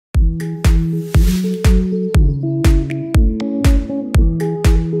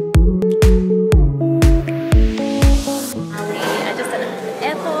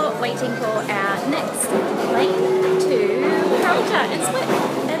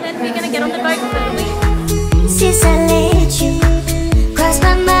we're going to get on the boat for the week. Since I let you cross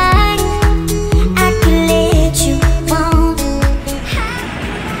my mind, I could let you want.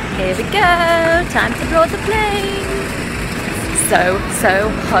 Here we go, time to board the plane. So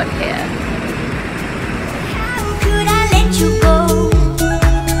hot here. How could I let you go?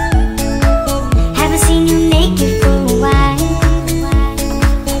 Haven't seen you naked for a while.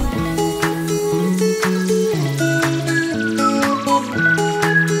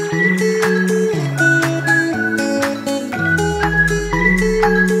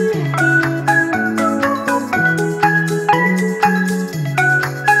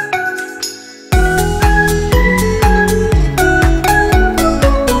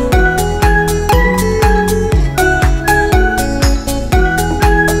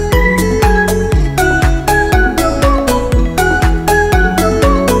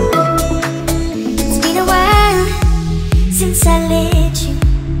 Since I let you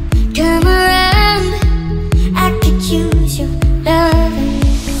come around, I could use your love.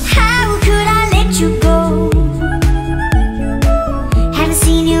 How could I let you go? Haven't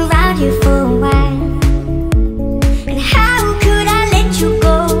seen you around here for a while. And how could I let you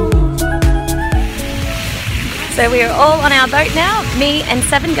go? So we are all on our boat now, me and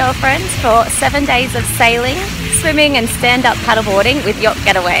 7 girlfriends, for 7 days of sailing, swimming and stand-up paddleboarding with Yacht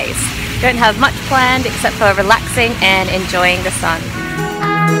Getaways. Don't have much planned except for relaxing and enjoying the sun.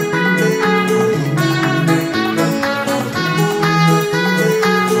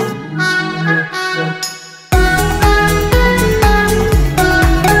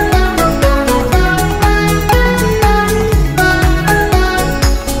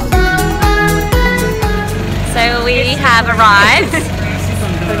 So we have arrived.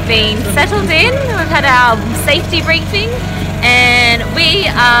 We've been settled in, we've had our safety briefing, and we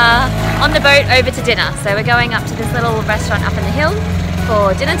are on the boat over to dinner. So we're going up to this little restaurant up in the hill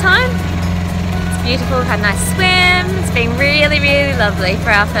for dinner time. It's beautiful, we've had a nice swim. It's been really lovely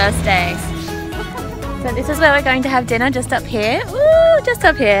for our first day. So this is where we're going to have dinner, just up here. Ooh, just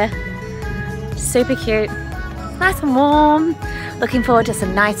up here. Super cute, nice and warm. Looking forward to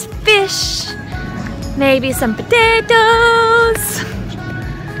some nice fish, maybe some potatoes,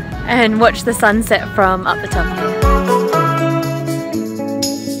 and watch the sunset from up the top here.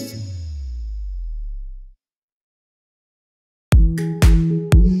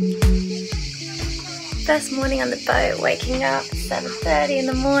 First morning on the boat, waking up 7:30 in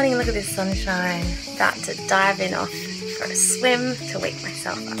the morning. Look at this sunshine. About to dive in off for a swim to wake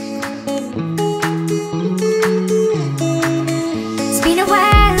myself up. It's been a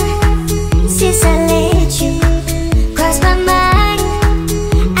while since I let you cross my mind.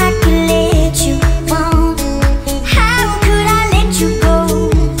 I could let you want. How could I let you go?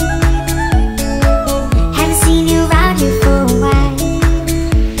 Haven't seen you around here for a while.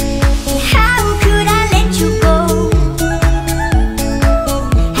 How could I let you go?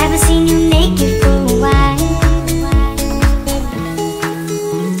 Haven't seen you naked for a while.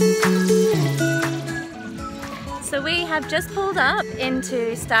 So we have just pulled up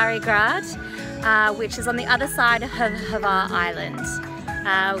into Starigrad, which is on the other side of Hvar Island.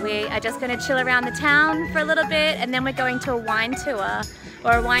 We are just going to chill around the town for a little bit, and then we're going to a wine tour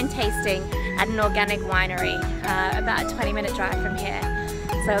or a wine tasting at an organic winery, about a 20-minute drive from here.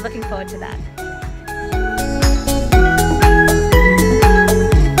 So looking forward to that.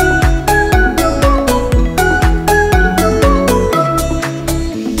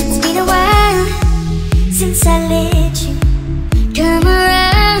 It's been a while since I let you come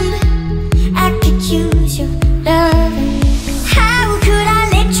around. I could use your love. How could I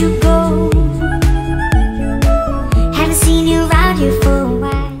let you go? Haven't seen you around here for a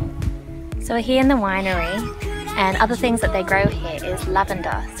while. So we're here in the winery, and other things that they grow here is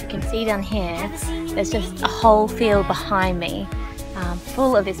lavender. So you can see down here, there's just a whole field behind me,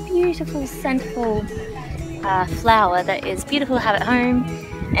 full of this beautiful, scentful flower that is beautiful to have at home.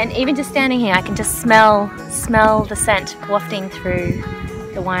 And even just standing here, I can just smell the scent wafting through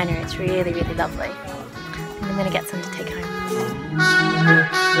the winery. It's really lovely. And I'm going to get some to take home.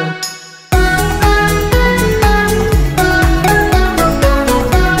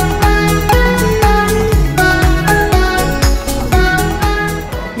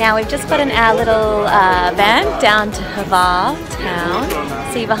 Now we've just gotten our little van down to Hvar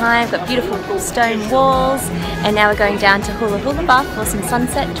town. See behind, we've got beautiful stone walls, and now we're going down to Hula Hula Bath for some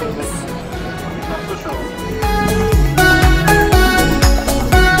sunset drinks.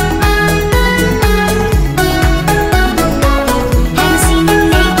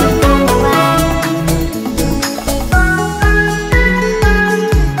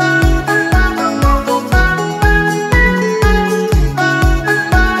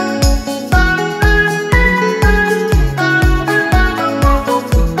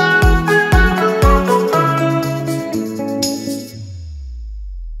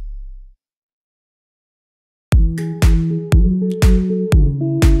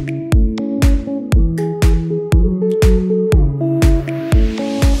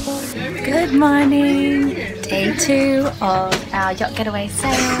 2 of our Yacht Getaway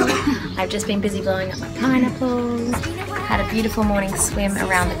sail. I've just been busy blowing up my pineapples, had a beautiful morning swim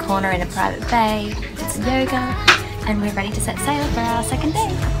around the corner in a private bay, did some yoga, and we're ready to set sail for our second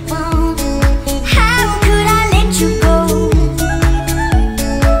day. How could I let you go?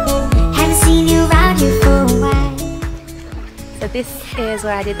 Haven't seen you around here for a while. So this is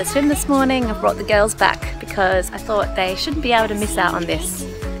where I did the swim this morning. I brought the girls back because I thought they shouldn't be able to miss out on this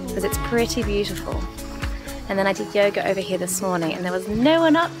because it's pretty beautiful. And then I did yoga over here this morning and there was no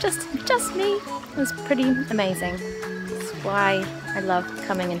one up, just me. It was pretty amazing. That's why I love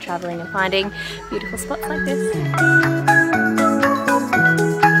coming and traveling and finding beautiful spots like this.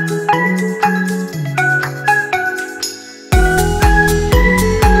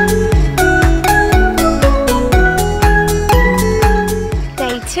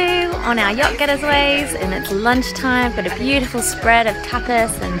 Day 2 on our Yacht Getaways, and it's lunchtime. Got a beautiful spread of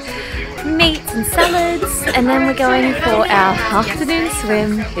tapas and meats and salads, and then we're going for our afternoon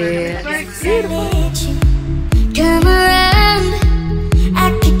swim here. Come around,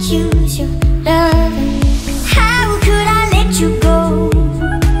 I could use your love. How could I let you go?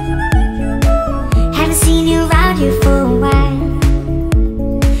 Haven't seen you around here for a while.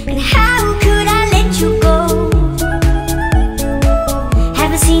 And how could I let you go?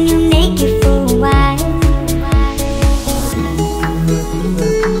 Haven't seen you naked for a while.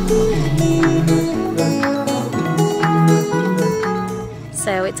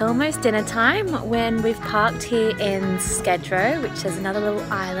 So it's almost dinner time when we've parked here in Skedro, which is another little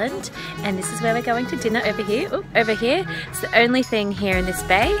island, and this is where we're going to dinner over here. Oh, over here. It's the only thing here in this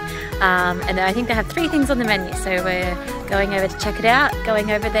bay, and I think they have 3 things on the menu, so we're going over to check it out,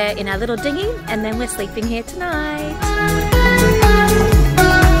 going over there in our little dinghy, and then we're sleeping here tonight.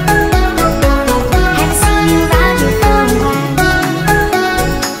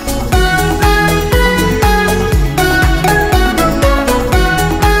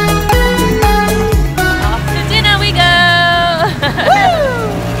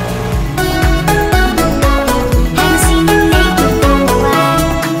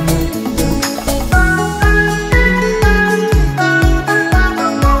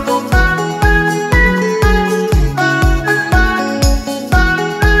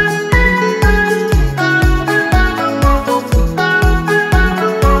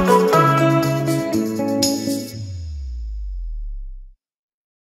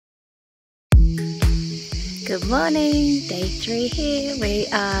 Good morning, day 3 here. We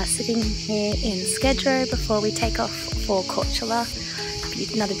are sitting here in Skedro before we take off for Croatia.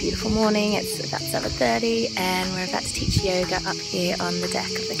 Another beautiful morning. It's about 7:30 and we're about to teach yoga up here on the deck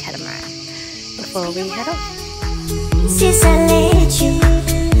of the catamaran before we head off. Since I let you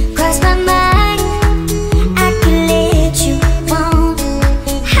cross my mind, I could let you want.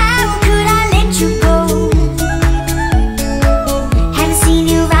 How could I let you go? Haven't seen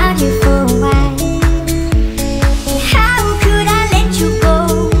you around here for a while.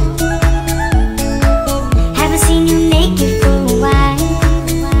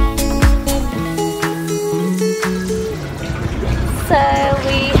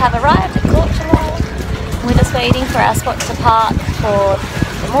 Have arrived at Croatia. We're just waiting for our spot to park for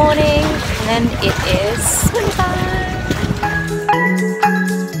the morning, and then it is swim time.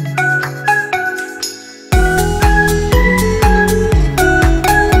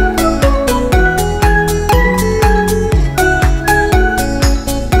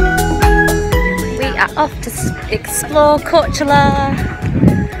 We are off to explore Croatia,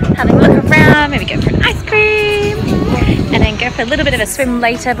 having a look around, maybe go for an ice cream, and then go for a little bit of a swim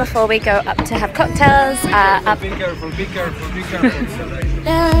later before we go up to have cocktails. Be careful, be careful, be careful.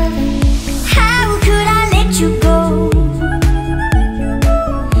 How could I let you go?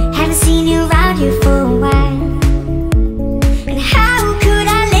 Haven't seen you around here for a while. And how could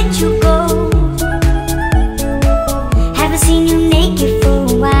I let you go? Haven't seen you naked for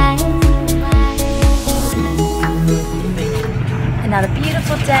a while. Another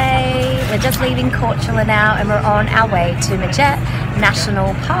beautiful day. We're just leaving Croatia now and we're on our way to Yacht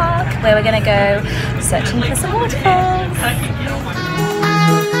National Park where we're going to go searching for some waterfalls.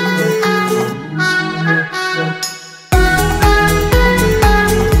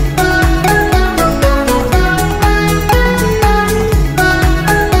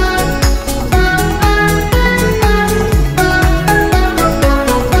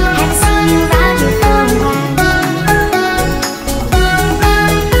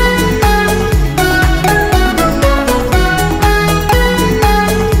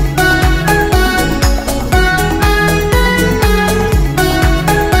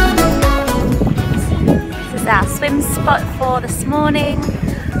 Spot for this morning.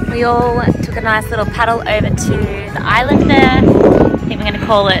 We all took a nice little paddle over to the island there. I think we're going to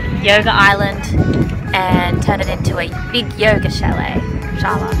call it Yoga Island and turn it into a big yoga chalet.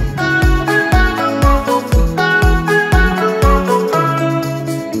 Shala.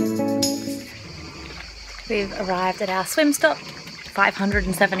 We've arrived at our swim stop,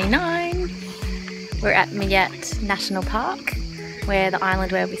 579. We're at Yacht National Park, where the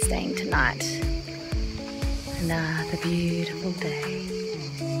island where we're staying tonight. Another beautiful day.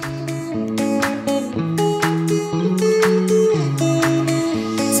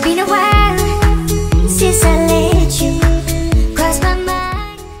 It's been a while since I let you cross my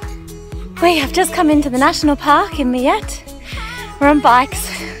mind. We have just come into the national park in Yacht. We're on bikes.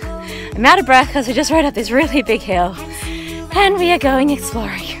 I'm out of breath because we just rode up this really big hill. And we are going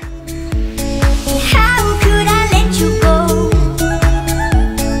exploring. How could I let you go?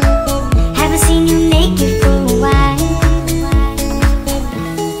 Haven't seen you naked for a while.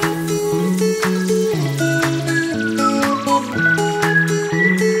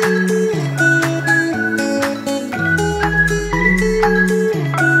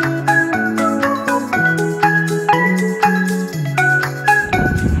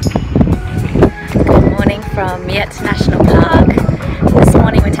 From Yacht National Park. This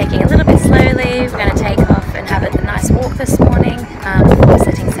morning we're taking it a little bit slowly. We're going to take off and have a nice walk this morning before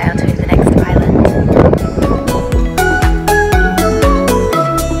setting sail to the next island.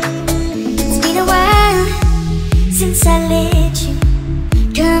 It's been a while since I let you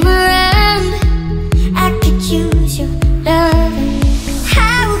come around. I could use your love.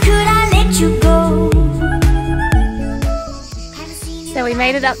 How could I let you go? So we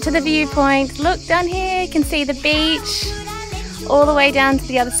made it up to the viewpoint. Look down here, you can see the beach all the way down to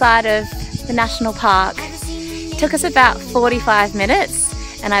the other side of the national park. It took us about 45 minutes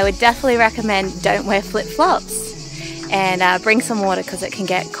and I would definitely recommend don't wear flip-flops and bring some water because it can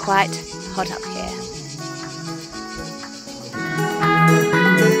get quite hot up here.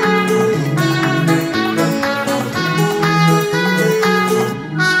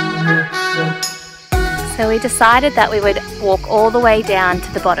 So we decided that we would walk all the way down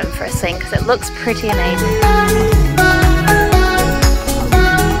to the bottom for a swing because it looks pretty amazing.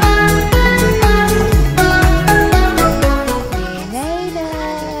 We made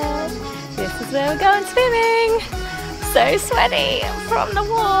it! This is where we're going swimming! So sweaty from the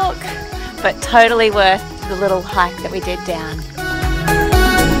walk, but totally worth the little hike that we did down.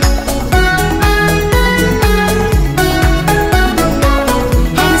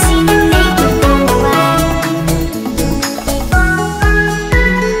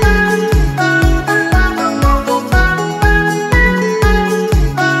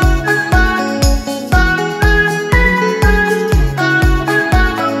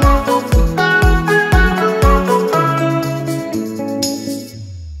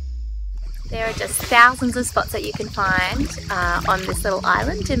 Thousands of spots that you can find on this little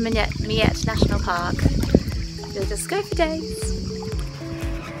island in Yacht National Park. You'll just go for days.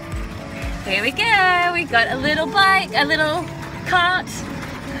 Here we go, we got a little bike, a little cart,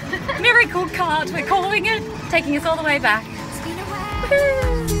 miracle cart we're calling it, taking us all the way back. It's been a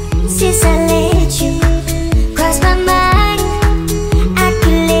while since I let you cross my mind. I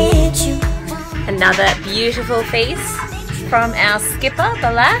could let you. Another beautiful feast from our skipper,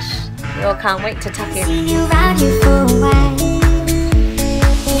 Balash. We all can't wait to tuck in. Seen you around here for a while.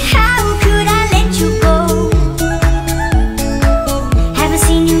 How could I let you go? Haven't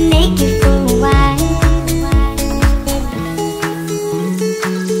seen you naked for a while.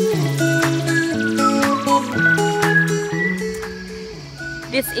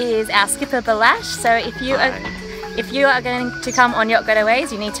 This is our skipper Balash. So if you are going to come on Yacht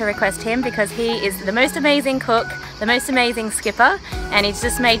Getaways, you need to request him because he is the most amazing cook, the most amazing skipper, and he's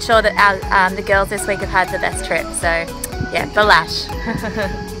just made sure that our, the girls this week have had the best trip. So yeah, Balash.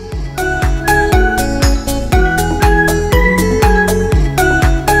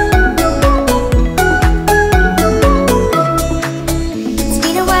 It's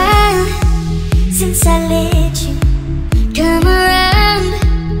been a while since I let you come around.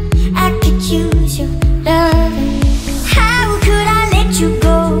 I could use your love. How could I let you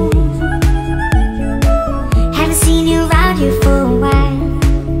go? Haven't seen you around here for a while.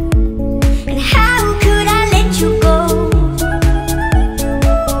 And how could I let you go?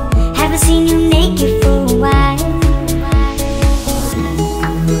 Haven't seen you naked for a while.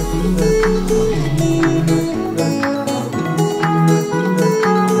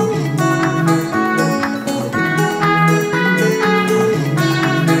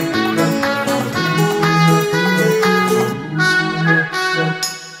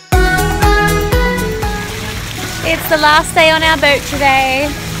 It's the last day on our boat today.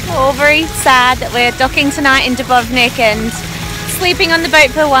 We're all very sad that we're docking tonight in Dubrovnik and sleeping on the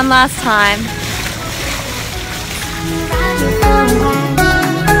boat for one last time.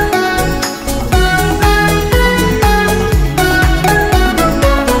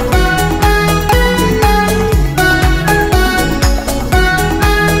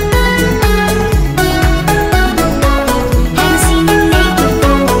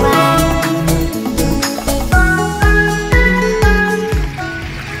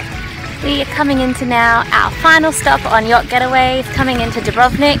 Coming into now our final stop on Yacht Getaways, coming into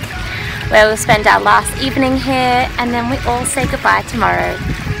Dubrovnik, where we'll spend our last evening here, and then we all say goodbye tomorrow.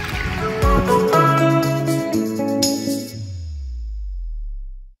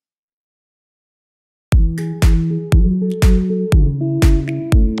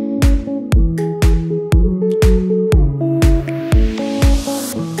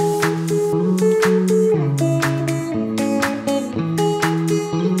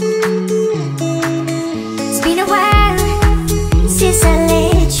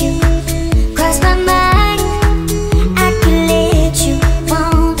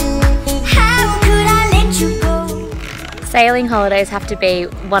 Sailing holidays have to be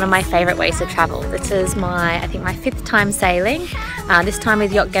one of my favourite ways to travel. This is I think my 5th time sailing, this time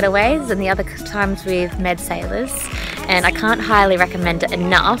with Yacht Getaways and the other times with Med Sailors, and I can't highly recommend it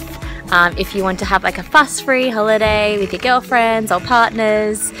enough. If you want to have like a fuss-free holiday with your girlfriends or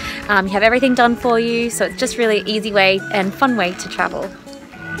partners, you have everything done for you, so it's just really easy way and fun way to travel.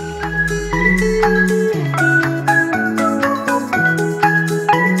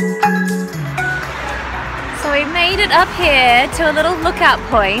 We made it up here to a little lookout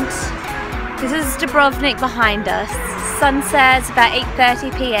point. This is Dubrovnik behind us. Sunset's about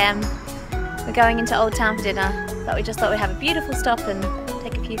 8:30 p.m. We're going into Old Town for dinner, but we just thought we'd have a beautiful stop and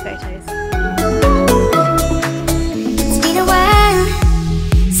take a few photos. It's been a while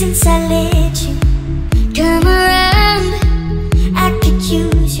since I let you come around. I could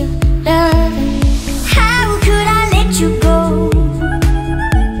use your love. How could I let you go?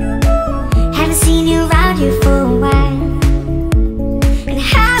 Haven't seen you around here for a while. And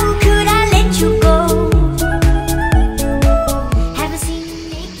how could I let you go? Haven't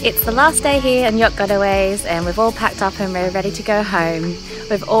seen you. It's the last day here on Yacht Getaways, and we've all packed up and we're ready to go home.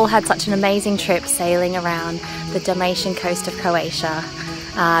 We've all had such an amazing trip sailing around the Dalmatian coast of Croatia.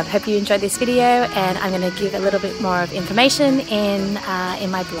 Hope you enjoyed this video, and I'm going to give a little bit more of information in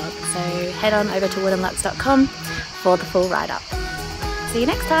my blog. So head on over to woodenluxe.com for the full write-up. See you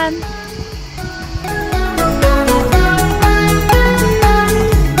next time!